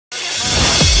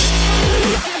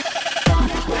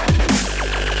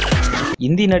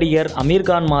இந்தி நடிகர்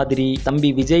அமீர்கான் மாதிரி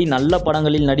தம்பி விஜய் நல்ல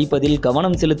படங்களில் நடிப்பதில்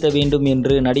கவனம் செலுத்த வேண்டும்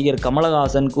என்று நடிகர்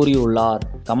கமலஹாசன் கூறியுள்ளார்.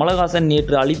 கமலஹாசன்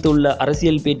நேற்று அளித்துள்ள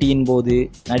அரசியல் பேட்டியின் போது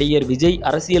நடிகர் விஜய்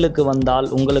அரசியலுக்கு வந்தால்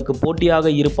உங்களுக்கு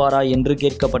போட்டியாக இருப்பாரா என்று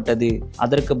கேட்கப்பட்டது.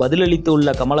 அதற்கு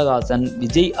பதிலளித்துள்ள கமலஹாசன்,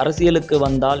 விஜய் அரசியலுக்கு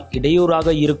வந்தால்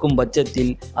இடையூறாக இருக்கும்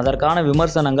பட்சத்தில் அதற்கான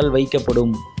விமர்சனங்கள்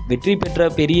வைக்கப்படும். வெற்றி பெற்ற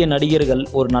பெரிய நடிகர்கள்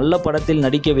ஒரு நல்ல படத்தில்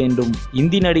நடிக்க வேண்டும்.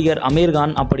 இந்தி நடிகர்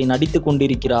அமீர்கான் அப்படி நடித்து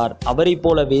கொண்டிருக்கிறார். அவரைப்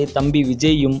போலவே தம்பி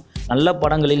விஜயும் நல்ல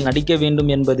படங்களில் நடிக்க வேண்டும்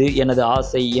என்பது எனது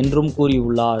ஆசை என்றும்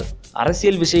கூறியுள்ளார்.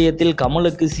 அரசியல் விஷயத்தில்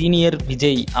கமலுக்கு சீனியர்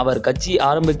விஜய். அவர் கட்சி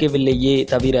ஆரம்பிக்கவில்லையே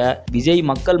தவிர விஜய்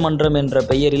மக்கள் மன்றம் என்ற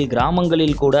பெயரில்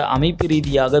கிராமங்களில் கூட அமைப்பு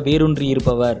ரீதியாக வேரூன்றி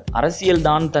இருப்பவர்.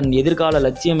 அரசியல்தான் தன் எதிர்கால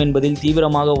லட்சியம் என்பதில்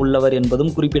தீவிரமாக உள்ளவர்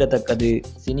என்பதும் குறிப்பிடத்தக்கது.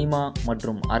 சினிமா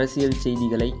மற்றும் அரசியல்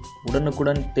செய்திகளை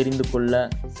உடனுக்குடன் தெரிந்து கொள்ள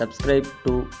subscribe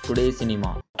to today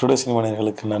cinema. Today cinema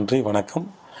நேயர்களுக்கு நன்றி, வணக்கம்.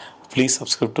 Please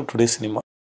subscribe to today cinema.